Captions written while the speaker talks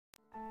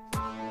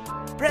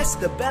press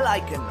the bell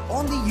icon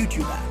on the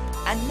YouTube app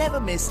and never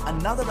miss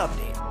another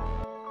update.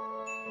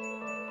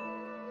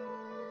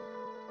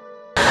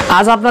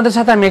 আজ আপনাদের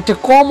সাথে আমি একটা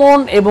কমন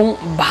এবং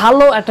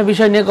ভালো একটা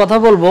বিষয় নিয়ে কথা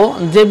বলবো,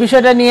 যে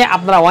বিষয়টা নিয়ে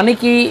আপনারা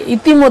অনেকেই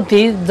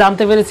ইতিমধ্যেই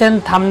জানতে পেরেছেন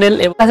থাম্বনেল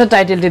এবং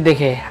টাইটেলটি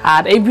দেখে।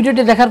 আর এই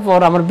ভিডিওটি দেখার পর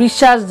আমার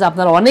বিশ্বাস যে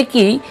আপনারা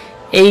অনেকেই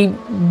এই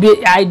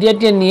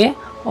আইডিয়াটি নিয়ে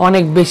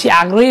অনেক বেশি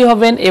আগ্রহী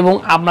হবেন এবং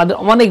আপনাদের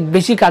অনেক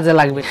বেশি কাজে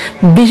লাগবে।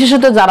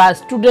 বিশেষত যারা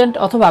স্টুডেন্ট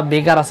অথবা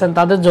বেকার আছেন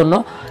তাদের জন্য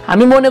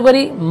আমি মনে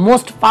করি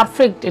মোস্ট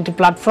পারফেক্ট একটি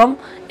প্ল্যাটফর্ম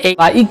এই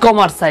ই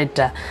কমার্স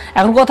সাইটটা।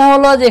 এখন কথা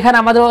হলো যে এখানে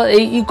আমাদের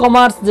এই ই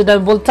কমার্স যেটা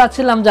বলতে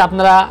চাচ্ছিলাম যে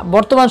আপনারা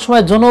বর্তমান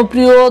সময়ে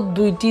জনপ্রিয়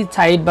দুইটি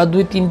সাইট বা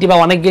দুই তিনটি বা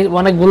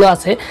অনেকগুলো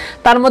আছে,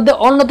 তার মধ্যে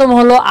অন্যতম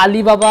হলো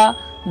আলিবাবা,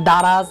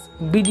 দারাজ,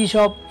 বিডি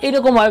শপ,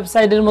 এইরকম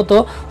ওয়েবসাইটের মতো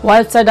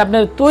ওয়েবসাইট আপনি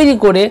তৈরি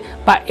করে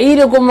বা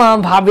এইরকম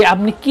ভাবে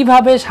আপনি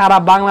কিভাবে সারা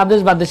বাংলাদেশ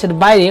বা দেশের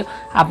বাইরে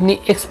আপনি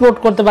এক্সপোর্ট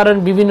করতে পারবেন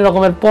বিভিন্ন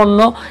রকমের পণ্য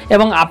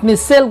এবং আপনি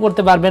সেল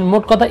করতে পারবেন।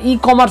 মোট কথা ই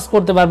কমার্স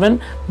করতে পারবেন,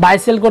 বাই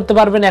সেল করতে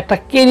পারবেন, একটা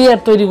কেরিয়ার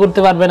তৈরি করতে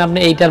পারবেন আপনি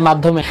এইটার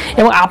মাধ্যমে,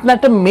 এবং আপনার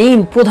একটা মেইন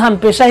প্রধান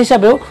পেশা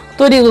হিসাবেও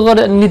তৈরি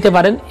করে নিতে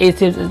পারেন এই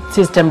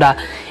সিস্টেমটা।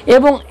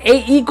 এবং এই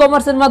ই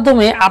কমার্সের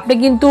মাধ্যমে আপনি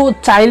কিন্তু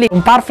চাইলে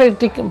পারফেক্ট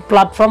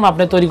প্ল্যাটফর্ম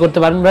আপনি তৈরি করতে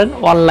পারবেন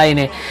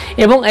অনলাইনে।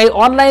 এবং এই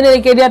অনলাইনে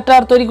এই ক্যারিয়ারটা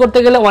তৈরি করতে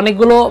গেলে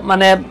অনেকগুলো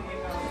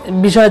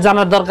বিষয়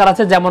জানার দরকার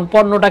আছে, যেমন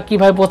পণ্যটা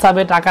কিভাবে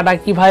পৌঁছাবে, টাকাটা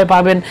কিভাবে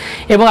পাবেন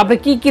এবং আপনি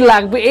কি কি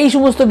লাগবে, এই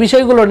সমস্ত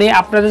বিষয়গুলো নিয়ে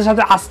আপনাদের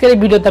সাথে আজকের এই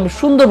ভিডিওতে আমি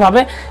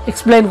সুন্দরভাবে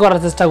এক্সপ্লেইন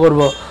করার চেষ্টা করব।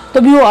 তো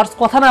ভিউয়ার্স,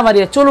 কথা না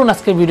বাড়িয়ে চলুন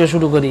আজকে ভিডিও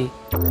শুরু করি।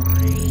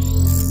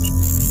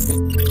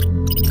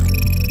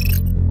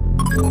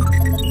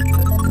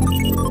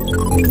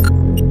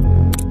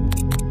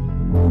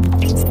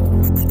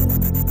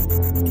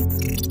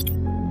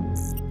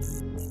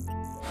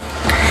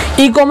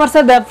 ই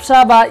কমার্সের ব্যবসা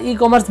বা ই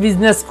কমার্স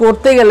বিজনেস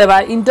করতে গেলে বা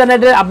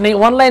ইন্টারনেটে আপনি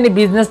অনলাইনে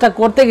বিজনেসটা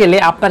করতে গেলে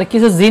আপনার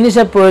কিছু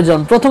জিনিসের প্রয়োজন।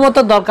 প্রথমত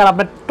দরকার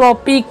আপনার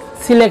টপিক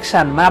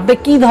সিলেকশন, মানে আপনি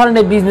কি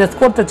ধরনের বিজনেস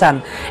করতে চান।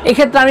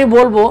 এক্ষেত্রে আমি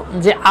বলবো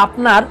যে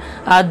আপনার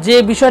যে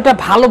বিষয়টা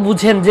ভালো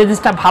বুঝেন, যে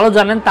জিনিসটা ভালো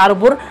জানেন, তার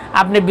উপর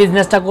আপনি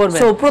বিজনেসটা করবেন।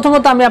 তো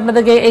প্রথমত আমি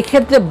আপনাদেরকে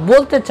এক্ষেত্রে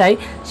বলতে চাই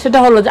সেটা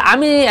হলো যে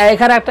আমি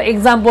এখানে একটা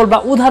এক্সাম্পল বা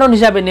উদাহরণ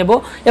হিসাবে নেব,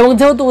 এবং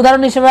যেহেতু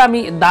উদাহরণ হিসেবে আমি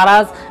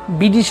দারাজ,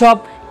 বিডি শপ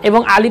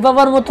এবং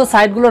আলিবাবার মতো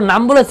সাইটগুলোর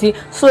নাম বলেছি,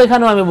 সো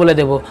এখানেও আমি বলে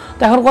দেবো।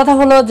 তো এখন কথা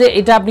হলো যে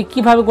এটা আপনি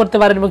কিভাবে করতে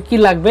পারেন এবং কি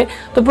লাগবে।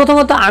 তো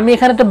প্রথমত আমি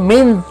এখানে একটা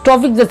মেইন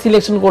টপিক যে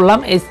সিলেকশন করলাম,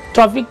 এই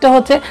টপিকটা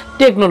হচ্ছে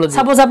টেকনোলজি।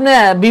 সাপোজ আপনি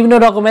বিভিন্ন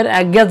রকমের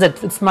gadget,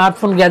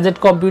 smartphone gadget,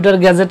 computer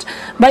gadget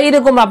বা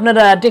এরকম আপনার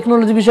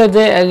টেকনোলজি বিষয়ে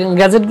যে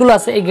গ্যাজেটগুলো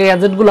আছে, এই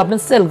গ্যাজেটগুলো আপনি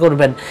সেল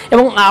করবেন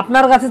এবং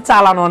আপনার কাছে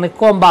চালানো অনেক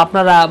কম বা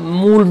আপনার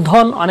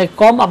মূলধন অনেক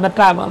কম, আপনার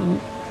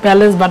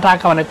ব্যালেন্স বা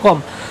টাকা অনেক কম।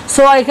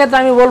 সো এক্ষেত্রে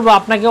আমি বলবো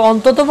আপনাকে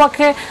অন্তত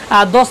পক্ষে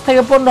 10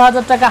 থেকে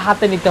 15,000 টাকা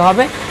হাতে নিতে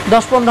হবে।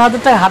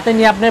 10-15,000 টাকা হাতে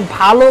নিয়ে আপনি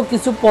ভালো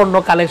কিছু পণ্য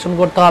কালেকশন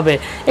করতে হবে।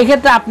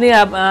 এক্ষেত্রে আপনি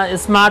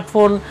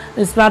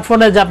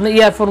স্মার্টফোনের যে আপনার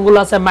ইয়ারফোনগুলো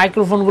আছে,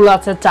 মাইক্রোফোনগুলো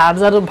আছে,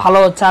 চার্জার, ভালো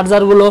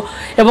চার্জারগুলো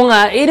এবং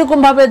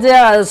এইরকমভাবে যে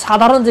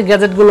সাধারণ যে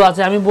গ্যাজেটগুলো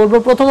আছে, আমি বলবো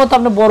প্রথমত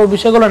আপনার বড়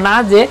বিষয়গুলো না,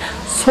 যে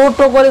ছোট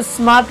করে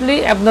স্মার্টলি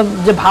আপনার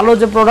যে ভালো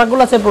যে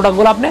প্রোডাক্টগুলো আছে,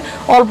 প্রোডাক্টগুলো আপনি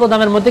অল্প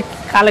দামের মধ্যে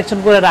কালেকশন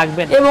করে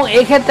রাখবেন। এবং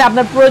এক্ষেত্রে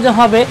আপনার প্রয়োজন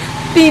হবে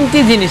তিনটি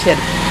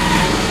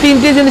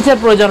জিনিসের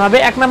প্রয়োজন হবে।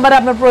 এক নম্বরে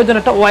আপনার প্রয়োজন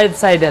একটা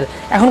ওয়েবসাইটের।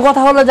 এখন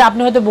কথা হলো যে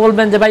আপনি হয়তো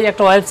বলবেন যে ভাই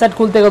একটা ওয়েবসাইট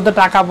খুলতে গেলে তো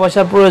টাকা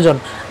পয়সার প্রয়োজন।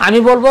 আমি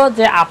বলবো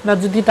যে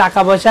আপনার যদি টাকা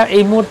পয়সা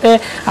এই মুহূর্তে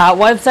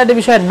ওয়েবসাইটের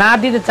বিষয়ে না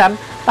দিতে চান,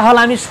 তাহলে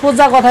আমি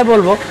সোজা কথাই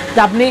বলবো যে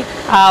আপনি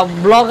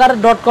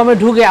blogger.com-এ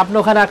ঢুকে আপনি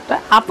ওখানে একটা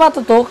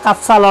আপাতত কাজ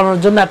চালানোর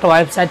জন্য একটা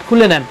ওয়েবসাইট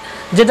খুলে নেন,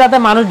 যেটাতে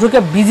মানুষ ঢুকে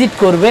ভিজিট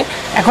করবে।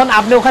 এখন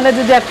আপনি ওখানে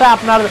যদি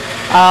আপনার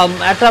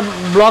একটা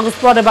ব্লগ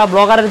স্পটে বা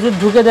ব্লগারের যদি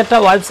ঢুকে যে একটা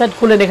ওয়েবসাইট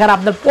খুলেন, এখানে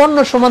আপনার পণ্য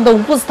সম্বন্ধে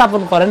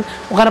উপস্থাপন করেন,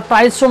 ওখানে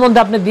প্রাইস সম্বন্ধে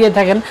আপনি দিয়ে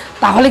থাকেন,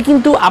 তাহলে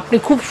কিন্তু আপনি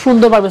খুব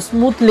সুন্দরভাবে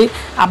স্মুথলি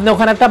আপনি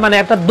ওখানে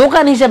একটা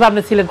দোকান হিসেবে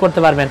আপনি সিলেক্ট করতে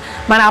পারবেন।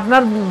 মানে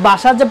আপনার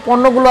বাসার যে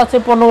পণ্যগুলো আছে,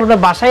 পণ্যগুলো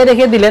বাসায়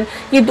রেখে দিলেন,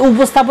 কিন্তু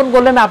উপস্থাপন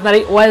করলেন আপনার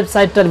এই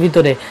ওয়েবসাইটটার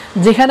ভিতরে,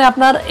 যেখানে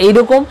আপনার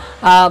এইরকম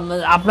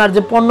আপনার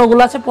যে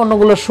পণ্যগুলো আছে,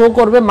 পণ্যগুলো শো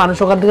করবে, মানুষ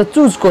ওখান থেকে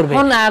চুজ করবে।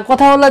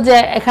 কথা হলো যে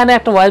এখানে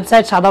একটা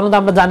ওয়েবসাইট, সাধারণত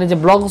আমরা জানি যে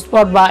ব্লগ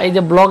স্পট বা এই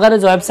যে ব্লগারের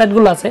যে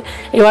ওয়েবসাইটগুলো আছে,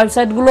 এই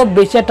ওয়েবসাইটগুলো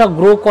বেশি একটা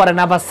গ্রো করে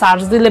না বা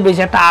সার্চ দিলে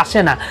বেশি একটা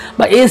আসে না,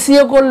 বা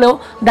এসইও করলেও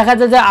দেখা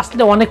যায় যে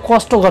আসলে অনেক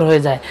কষ্টকর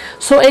হয়ে যায়।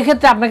 সো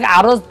এক্ষেত্রে আপনাকে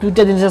আরও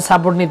দুইটা জিনিসের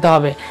সাপোর্ট নিতে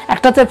হবে।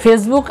 একটা হচ্ছে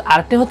ফেসবুক,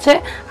 আরেকটি হচ্ছে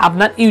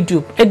আপনার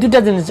ইউটিউব। এই দুইটা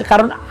জিনিস,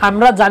 কারণ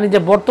আমরা জানি যে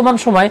বর্তমান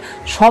সময়ে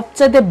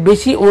সবচাইতে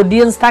বেশি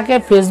অডিয়েন্স থাকে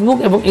ফেসবুক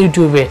এবং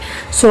ইউটিউবে।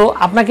 সো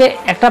আপনাকে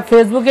একটা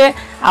ফেসবুকে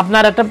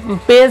আপনার একটা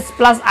পেজ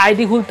প্লাস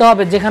আইডি খুলতে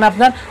হবে, যেখানে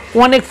আপনার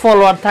অনেক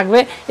ফলোয়ার থাকবে,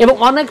 এবং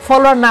অনেক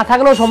ফলোয়ার না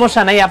থাকলেও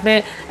সমস্যা নাই। আপনি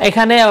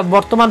এখানে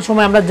বর্তমান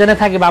সময় আমরা জেনে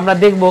থাকি বা আমরা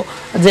দেখব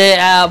যে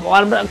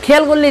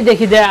খেয়াল করলেই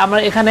দেখি যে আমরা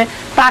এখানে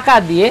টাকা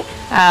দিয়ে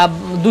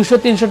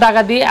 200-300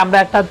 টাকা দিয়ে আমরা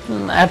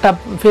একটা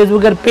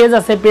ফেসবুকের পেজ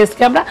আছে,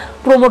 পেজকে আমরা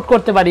প্রমোট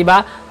করতে পারি বা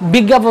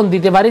বিজ্ঞাপন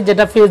দিতে পারি,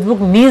 যেটা ফেসবুক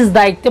নিজ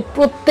দায়িত্বে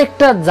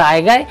প্রত্যেকটা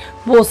জায়গায়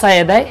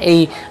পৌঁছায় দেয়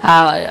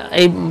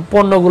এই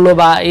পণ্যগুলো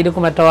বা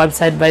এরকম একটা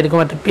ওয়েবসাইট বা এরকম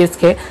একটা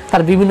পেজকে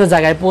তার বিভিন্ন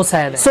জায়গায়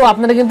পৌঁছায় দেয়। সো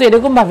আপনারা কিন্তু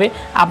এরকমভাবে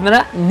আপনারা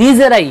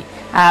নিজেরাই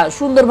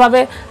সুন্দরভাবে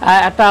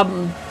একটা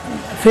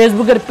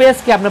ফেসবুকের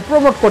পেজকে আপনার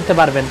প্রমোট করতে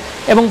পারবেন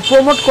এবং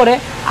প্রমোট করে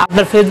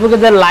আপনার ফেসবুকে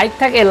যে লাইক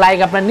থাকে এই লাইক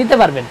আপনার নিতে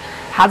পারবেন।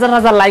 হাজার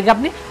হাজার লাইক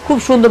আপনি খুব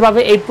সুন্দরভাবে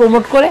এই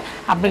প্রমোট করে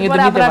আপনি কিন্তু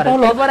নিতে পারেন।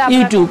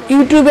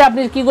 ইউটিউবে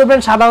আপনি কি করবেন,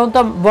 সাধারণত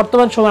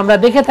বর্তমান সময় আমরা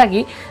দেখে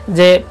থাকি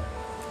যে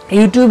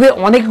ইউটিউবে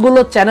অনেকগুলো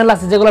চ্যানেল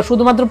আছে যেগুলো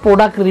শুধুমাত্র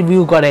প্রোডাক্ট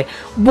রিভিউ করে,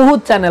 বহুত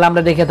চ্যানেল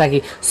আমরা দেখে থাকি।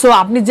 সো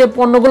আপনি যে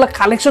পণ্যগুলো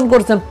কালেকশন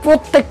করছেন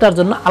প্রত্যেকটার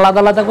জন্য আলাদা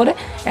আলাদা করে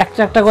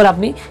একটা করে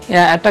আপনি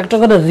একটা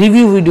করে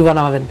রিভিউ ভিডিও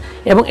বানাবেন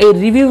এবং এই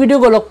রিভিউ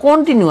ভিডিওগুলো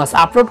কন্টিনিউয়াস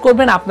আপলোড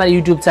করবেন আপনার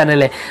ইউটিউব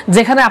চ্যানেলে,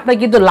 যেখানে আপনার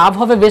কিন্তু লাভ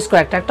হবে বেশ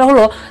কয়েকটা। একটা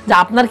হলো যে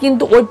আপনার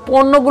কিন্তু ওই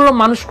পণ্যগুলো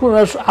মানুষ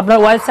আপনার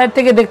ওয়েবসাইট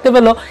থেকে দেখতে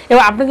পেলো,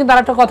 এবং আপনি কিন্তু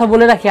আরেকটা কথা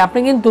বলে রাখি, আপনি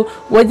কিন্তু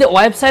ওই যে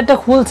ওয়েবসাইটটা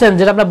খুলছেন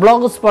যেটা আপনার ব্লগ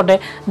স্পটে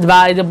বা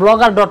এই যে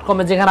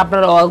blogger.com-এ যেখানে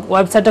আপনার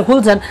ওয়েবসাইটটা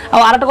খুলছেন,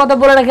 আর একটা কথা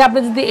বলে রাখি, আপনি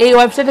যদি এই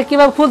ওয়েবসাইটে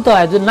কীভাবে খুলতে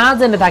হয় যদি না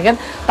জেনে থাকেন,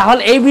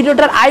 তাহলে এই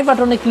ভিডিওটার আই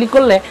বাটনে ক্লিক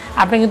করলে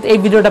আপনি কিন্তু এই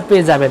ভিডিওটা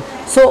পেয়ে যাবেন।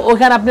 সো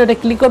ওখানে আপনি ওটা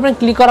ক্লিক করবেন,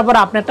 ক্লিক করার পর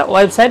আপনি একটা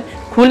ওয়েবসাইট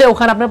খুলে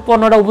ওখানে আপনার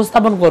পণ্যটা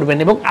উপস্থাপন করবেন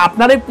এবং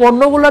আপনার এই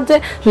পণ্যগুলোর যে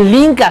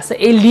লিঙ্ক আছে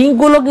এই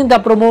লিঙ্কগুলো কিন্তু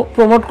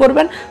প্রমোট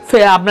করবেন,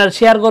 আপনার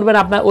শেয়ার করবেন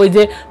আপনার ওই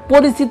যে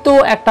পরিচিত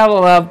একটা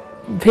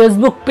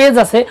ফেসবুক পেজ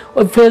আছে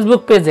ওই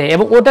ফেসবুক পেজে,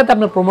 এবং ওটাতে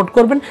আপনি প্রমোট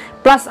করবেন,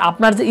 প্লাস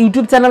আপনার যে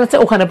ইউটিউব চ্যানেল আছে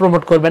ওখানে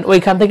প্রমোট করবেন,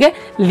 ওইখান থেকে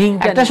লিঙ্ক।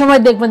 একটা সময়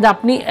দেখবেন যে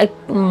আপনি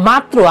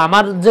মাত্র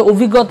আমার যে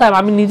অভিজ্ঞতা,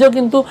 আমি নিজেও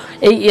কিন্তু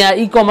এই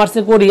ই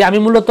কমার্সে করি, আমি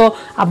মূলত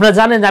আপনারা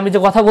জানেন যে আমি যে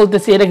কথা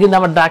বলতেছি এটা কিন্তু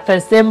আমার ডাক্তার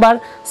চেম্বার।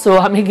 সো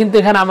আমি কিন্তু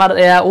এখানে আমার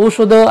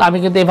ঔষধও আমি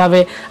কিন্তু এভাবে,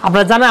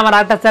 আপনারা জানেন আমার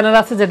আরেকটা চ্যানেল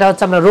আছে যেটা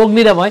হচ্ছে আমরা রোগ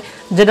নিরাময়,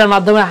 যেটার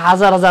মাধ্যমে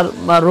হাজার হাজার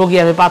রোগী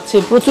আমি পাচ্ছি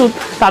প্রচুর,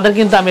 তাদের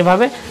কিন্তু আমি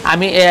এভাবে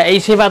আমি এই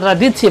সেবাটা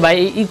দিচ্ছি বা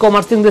এই ই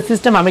কমার্সিং যে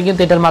সিস্টেম আমি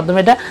কিন্তু এটার মাধ্যমে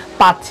এটা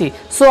পাচ্ছি।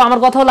 সো আমার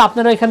কথা হলো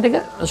আপনারা এখান থেকে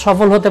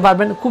সফল হতে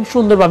পারবেন খুব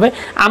সুন্দরভাবে।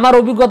 আমার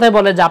অভিজ্ঞতায়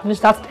বলে যে আপনি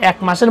জাস্ট 1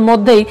 মাসের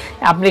মধ্যেই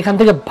আপনি এখান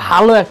থেকে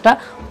ভালো একটা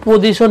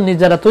পজিশন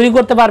নিজেরা তৈরি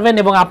করতে পারবেন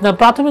এবং আপনার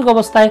প্রাথমিক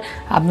অবস্থায়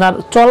আপনার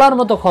চলার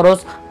মতো খরচ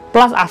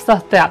প্লাস আস্তে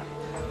আস্তে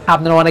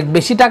আপনারা অনেক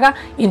বেশি টাকা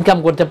ইনকাম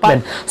করতে পারেন।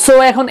 সো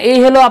এখন এই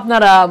হলো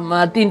আপনার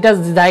 3টা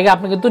জায়গা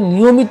আপনি কিন্তু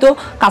নিয়মিত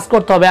কাজ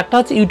করতে হবে। একটা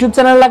হচ্ছে ইউটিউব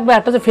চ্যানেল লাগবে,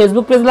 একটা হচ্ছে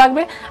ফেসবুক পেজ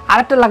লাগবে,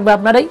 আরেকটা লাগবে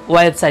আপনার এই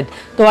ওয়েবসাইট।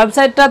 তো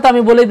ওয়েবসাইটটা তো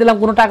আমি বলেই দিলাম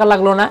কোনো টাকা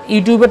লাগলো না,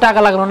 ইউটিউবে টাকা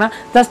লাগলো না,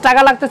 জাস্ট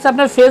টাকা লাগতেছে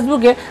আপনার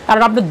ফেসবুকে।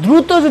 কারণ আপনি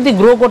দ্রুত যদি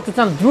গ্রো করতে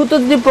চান, দ্রুত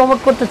যদি প্রমোট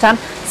করতে চান,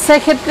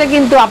 সেক্ষেত্রে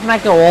কিন্তু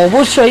আপনাকে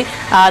অবশ্যই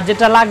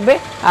যেটা লাগবে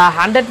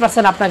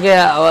 100% আপনাকে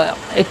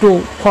একটু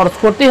খরচ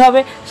করতেই হবে।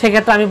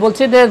 সেক্ষেত্রে আমি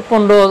বলছি যে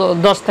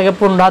 10 থেকে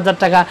 15,000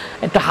 টাকা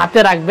একটু হাতে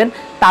রাখবেন,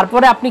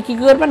 তারপরে আপনি কি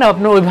করবেন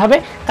আপনি ওইভাবে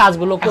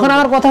কাজগুলো। এখন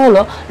আমার কথা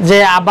হলো যে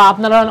বা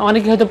আপনারা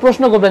অনেকে হয়তো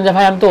প্রশ্ন করবেন যে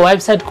ভাই আমি তো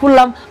ওয়েবসাইট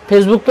খুললাম,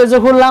 ফেসবুক পেজও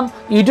খুললাম,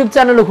 ইউটিউব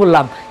চ্যানেলও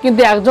খুললাম,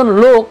 কিন্তু একজন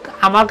লোক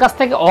আমার কাছ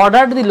থেকে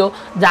অর্ডার দিল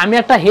যে আমি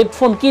একটা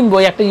হেডফোন কিনবো,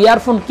 একটা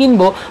ইয়ারফোন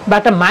কিনবো বা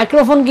একটা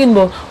মাইক্রোফোন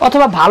কিনবো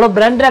অথবা ভালো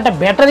ব্র্যান্ডের একটা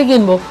ব্যাটারি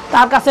কিনবো,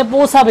 তার কাছে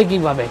পৌঁছাবে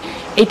কিভাবে?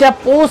 এটা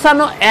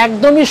পৌঁছানো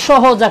একদমই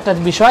সহজ একটা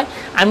বিষয়,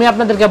 আমি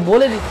আপনাদেরকে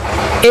বলে দিই।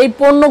 এই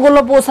পণ্যগুলো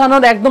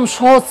পৌঁছানোর একদম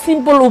সহজ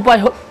সিম্পল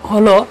উপায়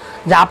হলো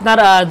যে আপনার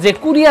যে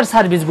কুরিয়ার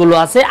সার্ভিসগুলো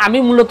আছে, আমি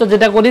মূলত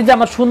যেটা করি যে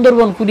আমার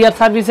সুন্দরবন কুরিয়ার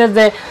সার্ভিসের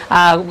যে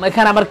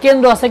এখানে আমার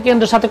কেন্দ্র আছে,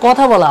 কেন্দ্রের সাথে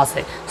কথা বলা আছে।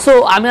 সো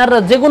আমি আর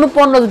যে কোনো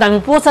পণ্য যদি আমি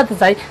পৌঁছাতে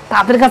চাই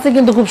তাদের কাছে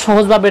কিন্তু খুব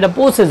সহজভাবে এটা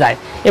পৌঁছে যায়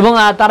এবং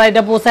তারা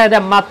এটা পৌঁছায়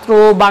দেয় মাত্র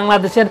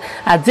বাংলাদেশের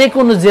যে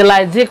কোনো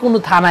জেলায়, যে কোনো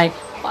থানায়।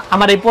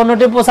 আমার এই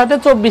পণ্যটি পৌঁছাতে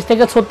 24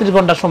 থেকে 36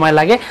 ঘন্টা সময়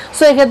লাগে।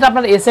 সো এক্ষেত্রে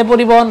আপনার এসএ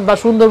পরিবহন বা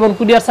সুন্দরবন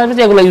কুরিয়ার সার্ভিস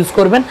এগুলো ইউজ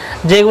করবেন,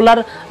 যেগুলার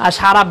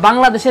সারা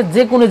বাংলাদেশের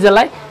যে কোনো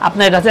জেলায়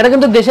আপনার এটা আছে। এটা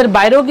কিন্তু দেশের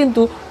বাইরেও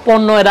কিন্তু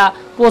পণ্য এরা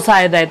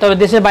পৌঁছায় দেয়, তবে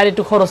দেশের বাইরে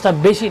একটু খরচটা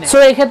বেশি নেই। সো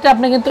এই ক্ষেত্রে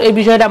আপনি কিন্তু এই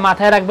বিষয়টা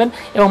মাথায় রাখবেন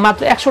এবং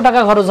মাত্র 100 টাকা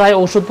খরচ হয়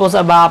ওষুধ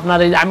পৌঁছা বা আপনার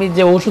আমি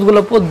যে ওষুধগুলো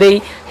দেই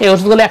এই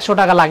ওষুধগুলো 100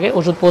 টাকা লাগে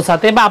ওষুধ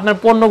পৌঁছাতে, বা আপনার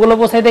পণ্যগুলো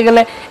পৌঁছাইতে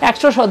গেলে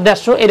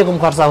 100-150 এরকম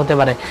খরচা হতে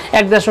পারে,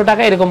 100-150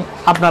 টাকা এরকম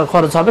আপনার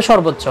খরচ হবে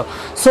সর্বোচ্চ।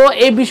 সো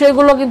এই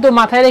বিষয়গুলো কিন্তু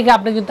মাথায় রেখে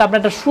আপনি কিন্তু আপনার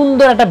একটা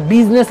সুন্দর একটা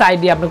বিজনেস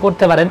আইডিয়া আপনি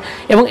করতে পারেন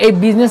এবং এই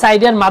বিজনেস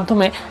আইডিয়ার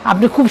মাধ্যমে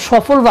আপনি খুব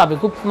সফলভাবে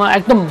খুব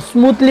একদম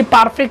স্মুথলি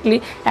পারফেক্টলি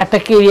একটা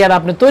কেরিয়ার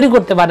আপনি তৈরি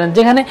করতে পারেন,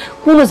 যেখানে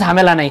কোনো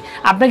ঝামেলা নেই।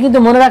 আপনি কিন্তু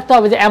মনে রাখতে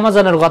হবে যে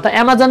অ্যামাজনের কথা,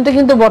 অ্যামাজনটা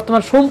কিন্তু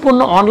বর্তমান সম্পূর্ণ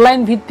অনলাইন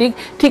ভিত্তিক,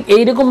 ঠিক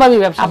এইরকম ভাবে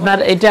ব্যবসা। আপনার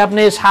এটা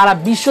আপনি সারা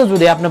বিশ্ব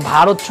জুড়ে, আপনার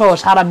ভারত সহ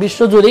সারা বিশ্ব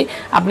জুড়ে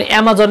আপনি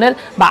অ্যামাজনের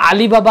বা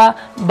আলিবাবা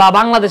বা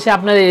বাংলাদেশে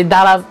আপনার এই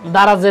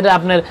দারাজের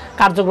আপনার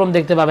কার্যক্রম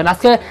দেখতে পাবেন।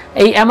 আজকে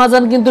এই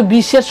অ্যামাজন কিন্তু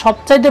বিশ্বের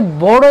সবচাইতে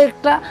বড়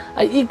একটা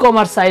ই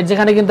কমার্স সাইট,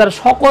 যেখানে কিন্তু আর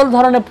সকল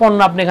ধরনের পণ্য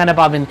আপনি এখানে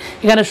পাবেন।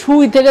 এখানে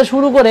সুই থেকে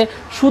শুরু করে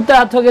সুতা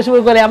থেকে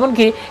শুরু করে,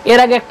 এমনকি এর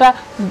আগে একটা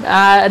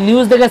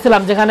নিউজ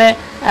দেখেছিলাম যেখানে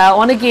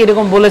অনেকেই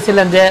এরকম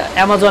বলেছিলেন যে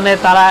অ্যামাজনে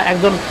তারা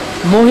একজন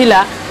মহিলা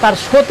তার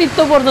সতীত্ব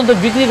পর্যন্ত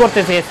বিক্রি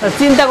করতেছে।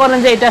 চিন্তা করেন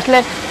যে এটা আসলে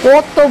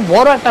কত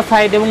বড় একটা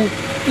সাইট এবং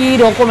কি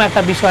রকম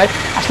একটা বিষয়।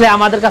 আসলে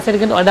আমাদের কাছে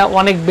কিন্তু এটা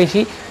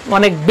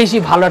অনেক বেশি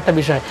ভালো একটা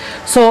বিষয়।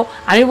 সো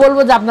আমি বলবো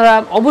যে আপনারা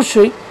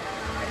অবশ্যই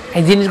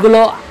এই জিনিসগুলো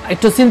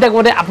একটু চিন্তা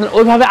করে আপনারা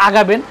ওইভাবে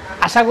আগাবেন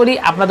আশা করি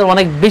আপনাদের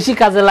অনেক বেশি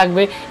কাজে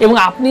লাগবে এবং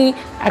আপনি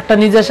একটা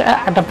নিজস্ব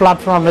একটা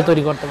প্ল্যাটফর্ম আপনি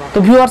তৈরি করতে পারবেন। তো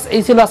ভিউয়ার্স,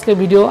 এই ছিল আজকের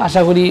ভিডিও।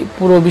 আশা করি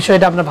পুরো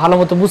বিষয়টা আপনি ভালো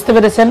মতো বুঝতে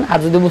পেরেছেন। আর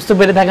যদি বুঝতে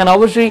পেরে থাকেন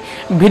অবশ্যই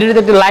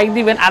ভিডিওটিতে একটি লাইক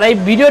দিবেন, আর এই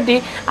ভিডিওটি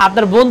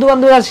আপনার বন্ধু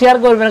বান্ধবরা শেয়ার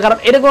করবেন, কারণ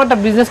এরকম একটা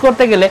বিজনেস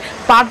করতে গেলে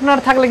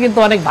পার্টনার থাকলে কিন্তু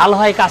অনেক ভালো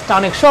হয়, কাজটা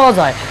অনেক সহজ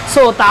হয়।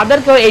 সো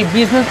তাদেরকেও এই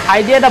বিজনেস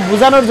আইডিয়াটা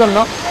বোঝানোর জন্য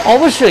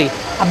অবশ্যই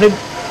আপনি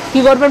কি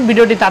করবেন,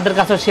 ভিডিওটি তাদের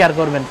কাছে শেয়ার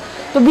করবেন।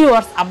 তো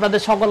ভিউয়ার্স,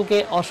 আপনাদের সকলকে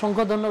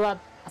অসংখ্য ধন্যবাদ।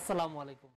 আসসালামু আলাইকুম।